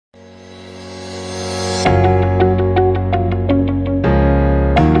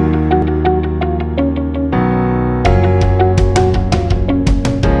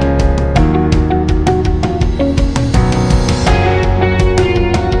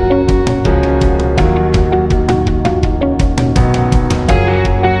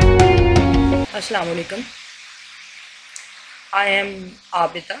Assalamu alaikum. I am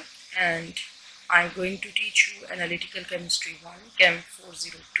Abida and I'm going to teach you Analytical Chemistry 1, Chem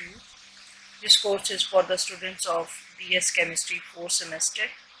 402. This course is for the students of BS Chemistry 4th semester,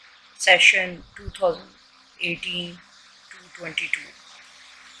 session 2018 to 22.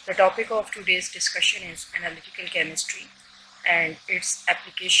 The topic of today's discussion is Analytical Chemistry and its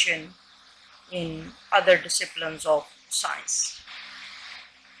application in other disciplines of science.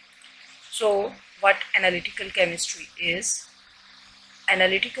 So, what analytical chemistry is?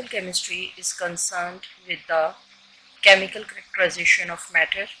 Analytical chemistry is concerned with the chemical characterization of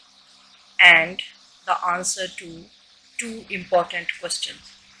matter and the answer to two important questions.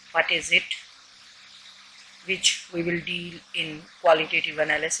 What is it? Which we will deal in qualitative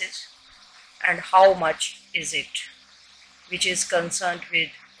analysis, and how much is it? Which is concerned with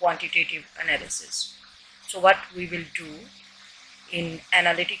quantitative analysis. So what we will do in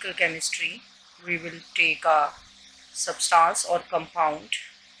analytical chemistry, we will take a substance or compound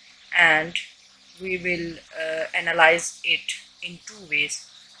and we will analyze it in two ways: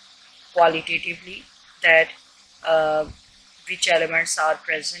 qualitatively, that which elements are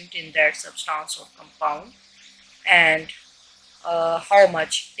present in that substance or compound, and how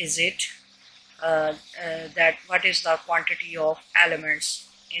much is it, that what is the quantity of elements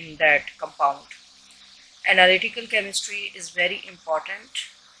in that compound. Analytical chemistry is very important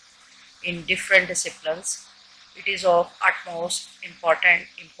in different disciplines. It is of utmost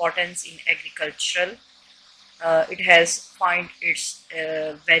importance in agricultural. It has found its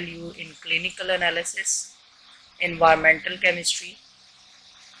value in clinical analysis, environmental chemistry.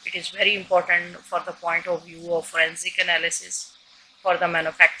 It is very important for the point of view of forensic analysis, for the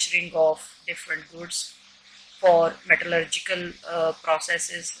manufacturing of different goods, for metallurgical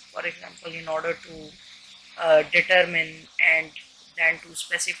processes, for example, in order to determine and then to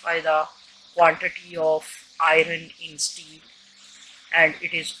specify the quantity of iron in steel. And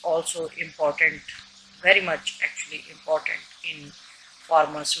it is also important, very much actually important, in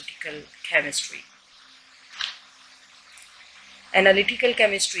pharmaceutical chemistry. Analytical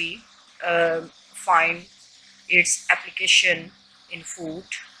chemistry find its application in food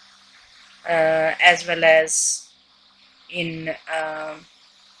as well as in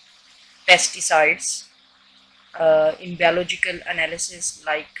pesticides, in biological analysis,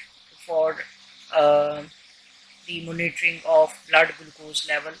 like for the monitoring of blood glucose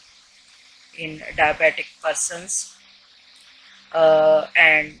level in diabetic persons,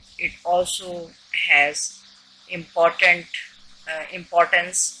 and it also has importance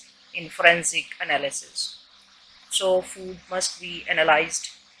in forensic analysis. So food must be analyzed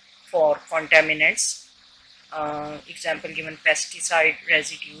for contaminants, example given pesticide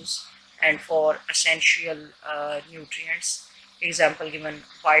residues, and for essential nutrients, example given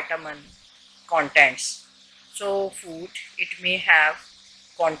vitamin contents. So food, it may have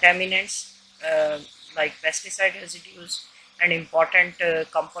contaminants like pesticide residues and important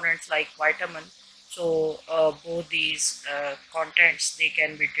components like vitamin. So both these contents, they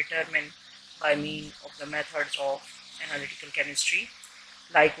can be determined by means of the methods of analytical chemistry.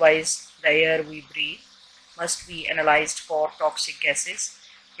 Likewise, the air we breathe must be analyzed for toxic gases,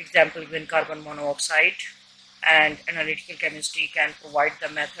 example given carbon monoxide, and analytical chemistry can provide the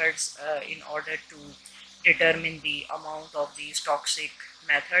methods in order to determine the amount of these toxic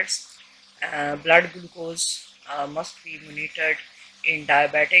methods. Blood glucose must be monitored in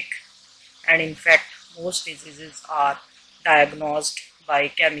diabetic, and in fact most diseases are diagnosed by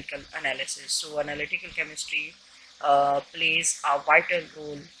chemical analysis. So analytical chemistry plays a vital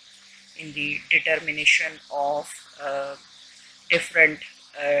role in the determination of different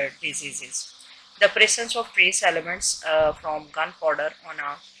diseases. The presence of trace elements from gunpowder on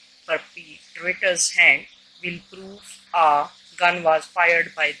a perpetrator's hand will prove a gun was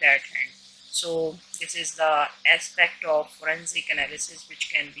fired by that hand. So this is the aspect of forensic analysis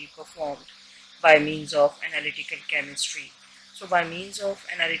which can be performed by means of analytical chemistry. So by means of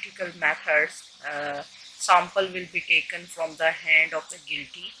analytical methods, sample will be taken from the hand of the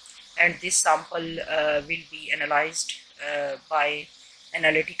guilty, and this sample will be analyzed by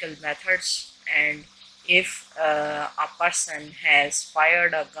analytical methods. And if a person has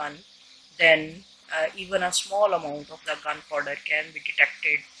fired a gun, then even a small amount of the gunpowder can be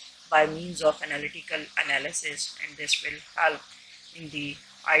detected by means of analytical analysis, and this will help in the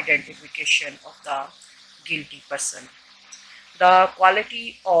identification of the guilty person. The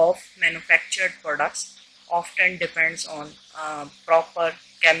quality of manufactured products often depends on proper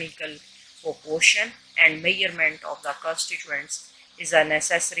chemical proportion, and measurement of the constituents is a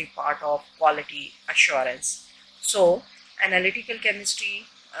necessary part of quality assurance. So analytical chemistry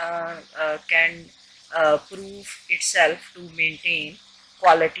prove itself to maintain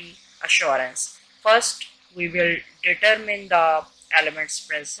quality assurance. First, we will determine the elements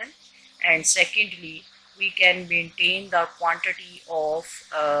present, and secondly, we can maintain the quantity of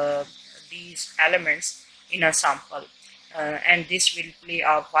these elements in a sample, and this will play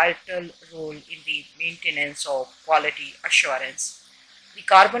a vital role in the maintenance of quality assurance. The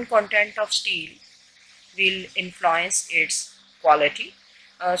carbon content of steel will influence its quality.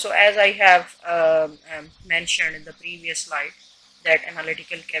 So as I have mentioned in the previous slide, that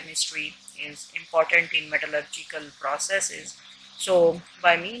analytical chemistry is important in metallurgical processes. So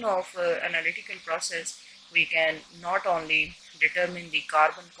by means of analytical process, we can not only determine the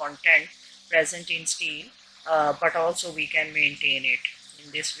carbon content present in steel, but also we can maintain it.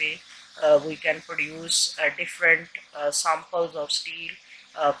 In this way, we can produce different samples of steel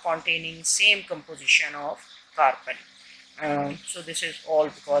containing same composition of carbon. So this is all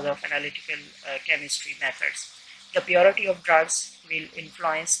because of analytical chemistry methods. The purity of drugs will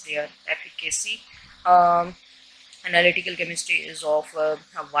influence their efficacy. Analytical chemistry is of a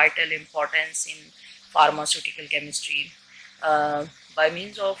vital importance in pharmaceutical chemistry. By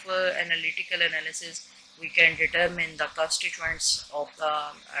means of analytical analysis, we can determine the constituents of the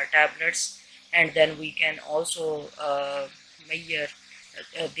tablets, and then we can also measure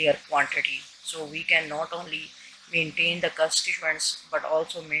their quantity. So we can not only maintain the constituents but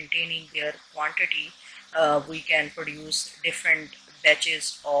also maintaining their quantity. We can produce different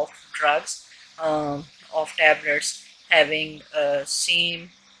batches of drugs, of tablets having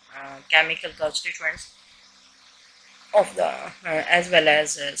same chemical constituents of the as well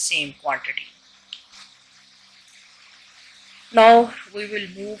as same quantity. Now we will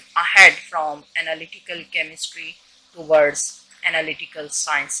move ahead from analytical chemistry towards analytical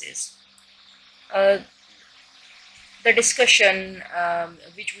sciences. Uh, the discussion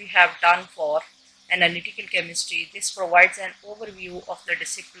which we have done for analytical chemistry, this provides an overview of the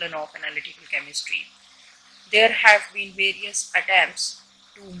discipline of analytical chemistry. There have been various attempts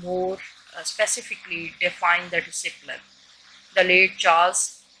to more specifically define the discipline. The late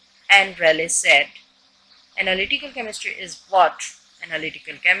Charles N. Raleigh said, "Analytical chemistry is what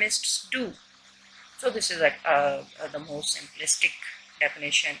analytical chemists do." So this is the most simplistic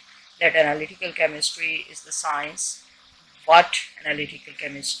definition, that analytical chemistry is the science what analytical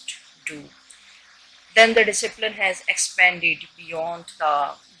chemists do. Then the discipline has expanded beyond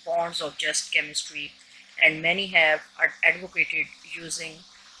the bounds of just chemistry, and many have advocated using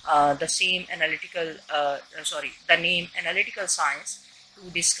the name analytical science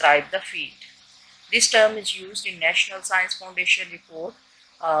to describe the field. This term is used in National Science Foundation report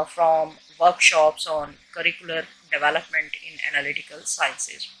from workshops on curricular development in analytical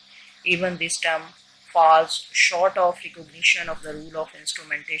sciences. Even this term falls short of recognition of the rule of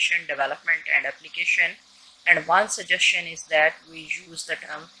instrumentation, development, and application. And one suggestion is that we use the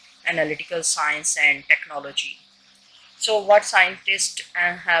term analytical science and technology. So what scientists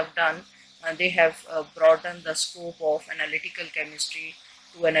have done, they have broadened the scope of analytical chemistry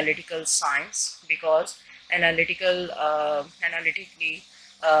to analytical science, because analytically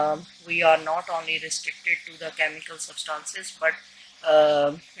we are not only restricted to the chemical substances, but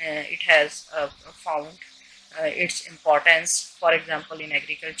it has found its importance, for example, in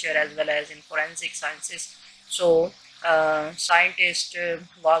agriculture as well as in forensic sciences. So scientists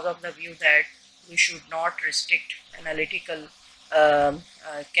was of the view that we should not restrict analytical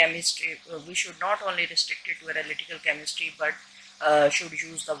chemistry. We should not only restrict it to analytical chemistry, but should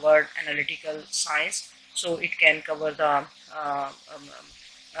use the word analytical science, so it can cover the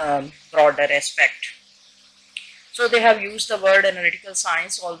broader aspect. So they have used the word analytical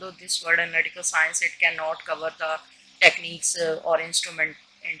science, although this word analytical science, it cannot cover the techniques or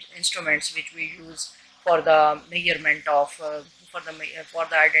instruments which we use for the measurement of for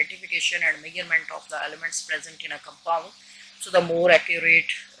the identification and measurement of the elements present in a compound. So the more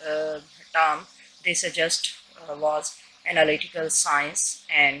accurate term they suggest was analytical science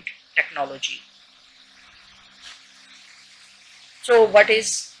and technology. So what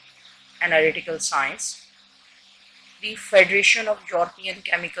is analytical science? The Federation of European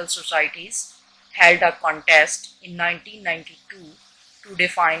Chemical Societies held a contest in 1992 to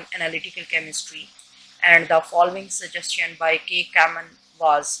define analytical chemistry, and the following suggestion by K. Kamen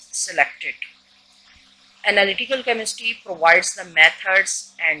was selected. Analytical chemistry provides the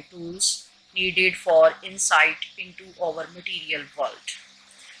methods and tools needed for insight into our material world.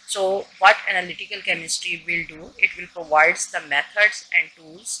 So what analytical chemistry will do, it will provide the methods and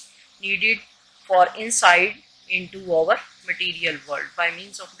tools needed for insight into our material world. By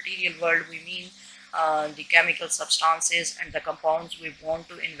means of material world, we mean the chemical substances and the compounds we want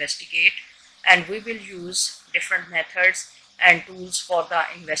to investigate, and we will use different methods and tools for the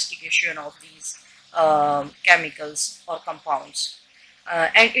investigation of these chemicals or compounds.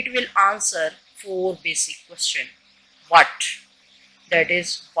 And it will answer four basic questions. What? That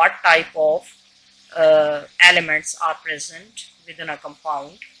is, what type of elements are present within a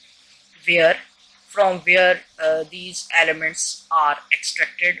compound, where, from where these elements are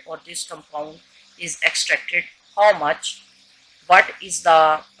extracted or this compound is extracted, how much, what is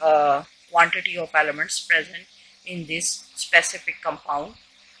the quantity of elements present in this specific compound,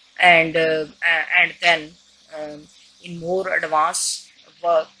 and then in more advanced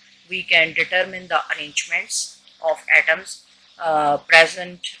work we can determine the arrangements of atoms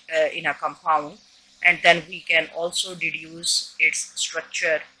present in a compound, and then we can also deduce its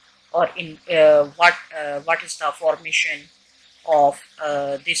structure, or in what is the formation of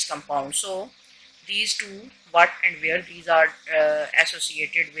this compound. So these two, what and where, these are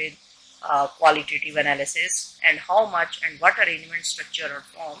associated with qualitative analysis, and how much and what arrangement, structure or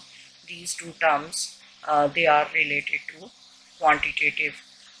form, these two terms they are related to quantitative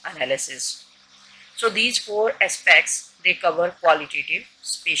analysis. So these four aspects, they cover qualitative,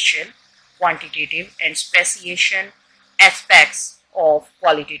 spatial, quantitative and speciation aspects of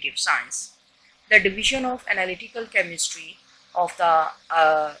qualitative science. The division of analytical chemistry of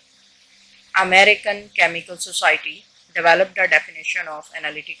the American Chemical Society developed a definition of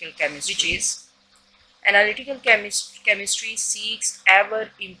analytical chemistry, which is: analytical chemistry seeks ever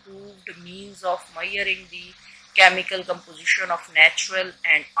improved means of measuring the chemical composition of natural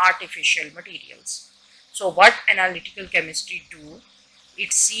and artificial materials. So what analytical chemistry do?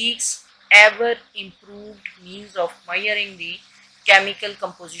 It seeks ever improved means of measuring the chemical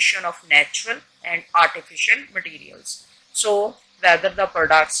composition of natural and artificial materials. So whether the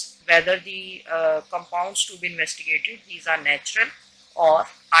products, whether the compounds to be investigated, these are natural or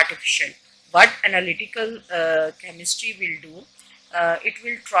artificial. What analytical chemistry will do, it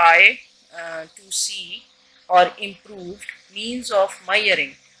will try to see or improve means of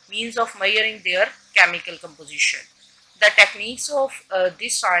measuring their chemical composition. The techniques of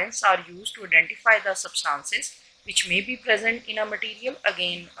this science are used to identify the substances which may be present in a material.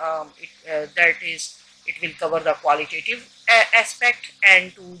 Again, it will cover the qualitative aspect,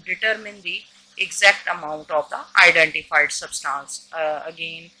 and to determine the exact amount of the identified substance. That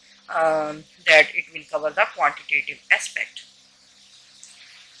it will cover the quantitative aspect.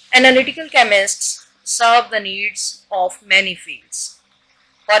 Analytical chemists serve the needs of many fields.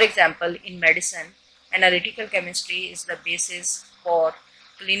 For example, in medicine, analytical chemistry is the basis for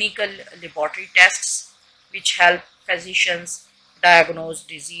clinical laboratory tests which help physicians diagnose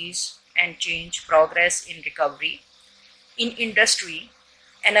disease and change progress in recovery. In industry,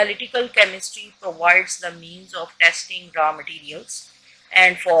 analytical chemistry provides the means of testing raw materials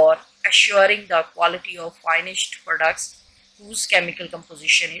and for assuring the quality of finished products whose chemical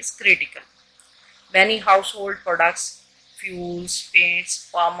composition is critical. Many household products, fuels, paints,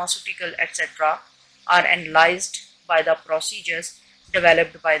 pharmaceutical, etc. are analyzed by the procedures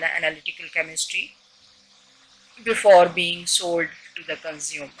developed by the analytical chemistry before being sold to the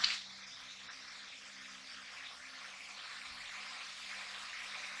consumer.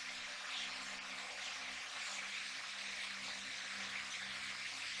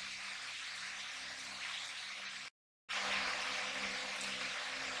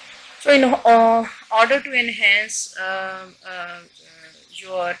 So in order to enhance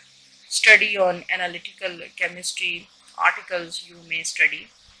your study on analytical chemistry, articles you may study,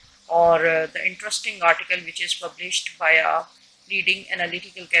 or the interesting article which is published by a leading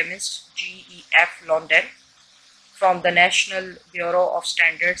analytical chemist, G.E.F. London, from the National Bureau of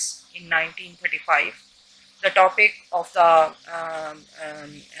Standards in 1935. The topic of the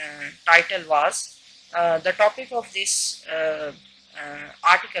title was, the topic of this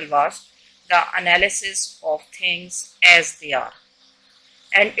article was the analysis of things as they are,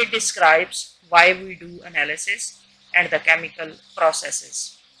 and it describes why we do analysis and the chemical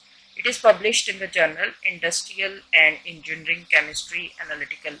processes. It is published in the journal Industrial and Engineering Chemistry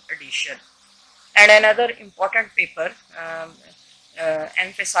Analytical Edition. And another important paper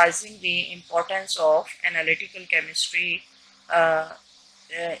emphasizing the importance of analytical chemistry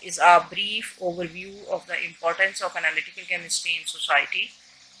is a brief overview of the importance of analytical chemistry in society,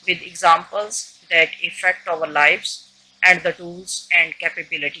 with examples that affect our lives and the tools and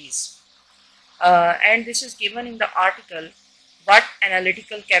capabilities. And this is given in the article, What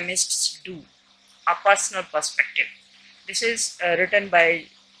Analytical Chemists Do, a Personal Perspective. This is written by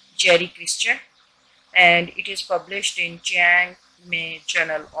Jerry Christian, and it is published in Chiang Mai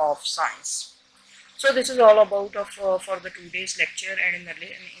Journal of Science. So this is all about for the 2 days lecture, and in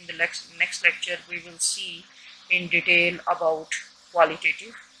the next lecture we will see in detail about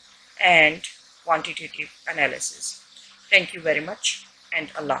qualitative and quantitative analysis. Thank you very much,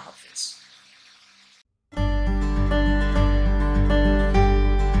 and Allah Hafiz.